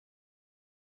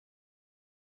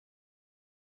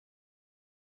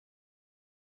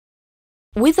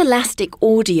With elastic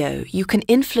audio, you can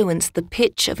influence the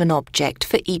pitch of an object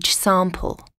for each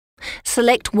sample.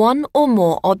 Select one or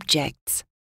more objects.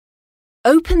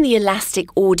 Open the elastic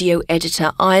audio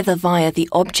editor either via the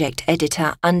object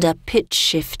editor under pitch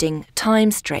shifting,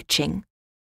 time stretching,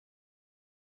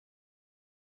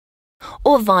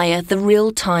 or via the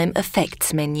real-time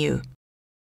effects menu.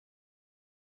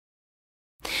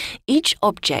 Each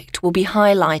object will be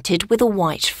highlighted with a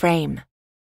white frame.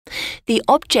 The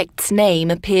object's name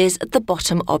appears at the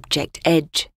bottom object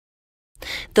edge.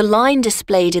 The line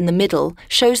displayed in the middle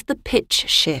shows the pitch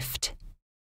shift.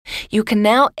 You can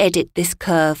now edit this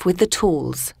curve with the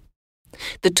tools.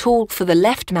 The tool for the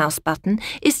left mouse button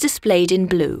is displayed in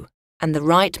blue and the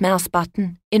right mouse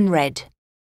button in red.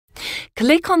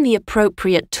 Click on the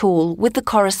appropriate tool with the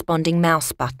corresponding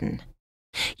mouse button.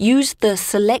 Use the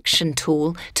Selection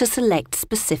tool to select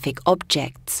specific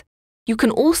objects. You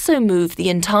can also move the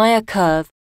entire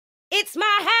curve. It's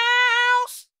my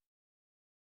house!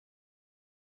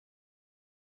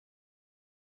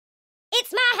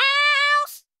 It's my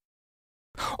house!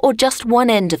 Or just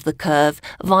one end of the curve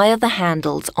via the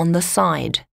handles on the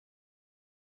side.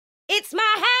 It's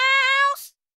my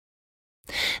house!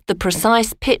 The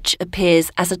precise pitch appears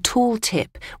as a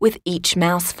tooltip with each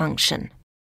mouse function.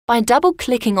 By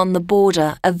double-clicking on the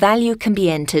border, a value can be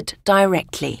entered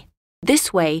directly.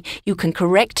 This way, you can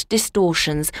correct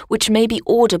distortions which may be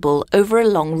audible over a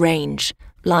long range,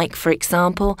 like, for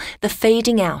example, the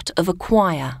fading out of a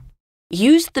choir.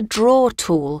 Use the Draw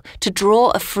tool to draw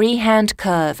a freehand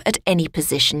curve at any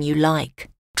position you like.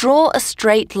 Draw a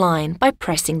straight line by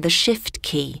pressing the Shift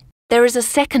key. There is a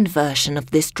second version of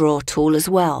this Draw tool as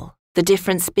well. The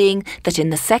difference being that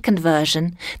in the second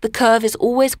version, the curve is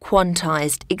always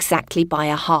quantized exactly by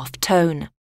a half tone.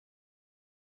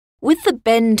 With the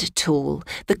Bend tool,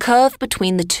 the curve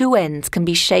between the two ends can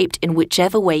be shaped in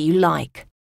whichever way you like.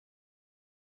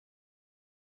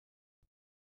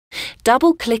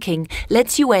 Double-clicking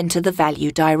lets you enter the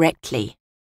value directly.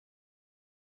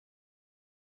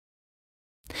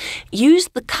 Use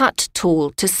the Cut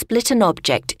tool to split an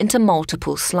object into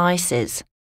multiple slices.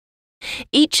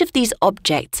 Each of these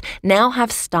objects now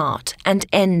have start and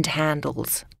end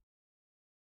handles.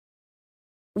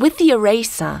 With the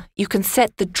eraser, you can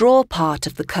set the draw part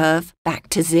of the curve back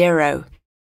to 0.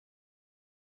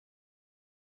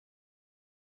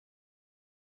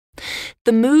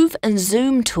 The Move and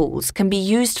Zoom tools can be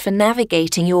used for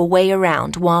navigating your way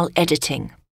around while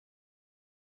editing.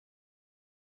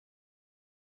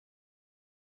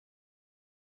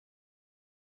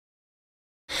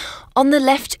 On the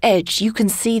left edge, you can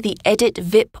see the Edit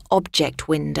VIP object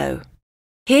window.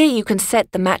 Here you can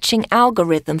set the matching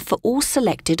algorithm for all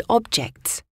selected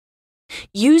objects.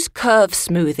 Use curve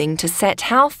smoothing to set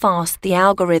how fast the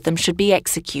algorithm should be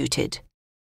executed.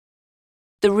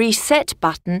 The Reset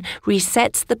button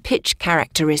resets the pitch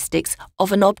characteristics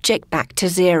of an object back to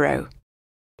 0.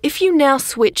 If you now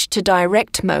switch to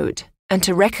Direct mode and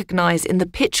to recognize in the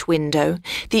pitch window,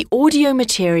 the audio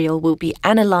material will be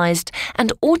analyzed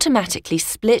and automatically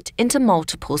split into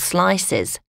multiple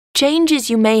slices. Changes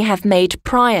you may have made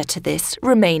prior to this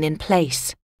remain in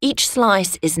place. Each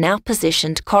slice is now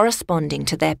positioned corresponding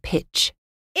to their pitch.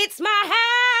 It's my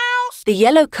house! The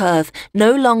yellow curve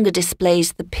no longer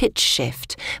displays the pitch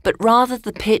shift, but rather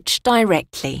the pitch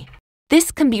directly.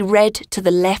 This can be read to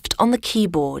the left on the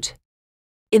keyboard.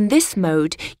 In this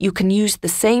mode, you can use the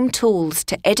same tools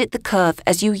to edit the curve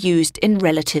as you used in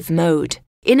relative mode.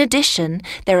 In addition,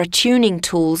 there are tuning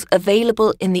tools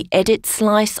available in the Edit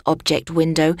Slice object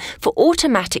window for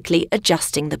automatically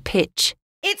adjusting the pitch.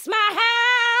 It's my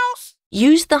house!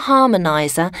 Use the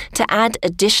harmonizer to add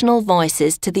additional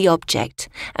voices to the object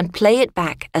and play it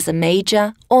back as a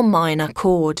major or minor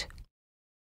chord.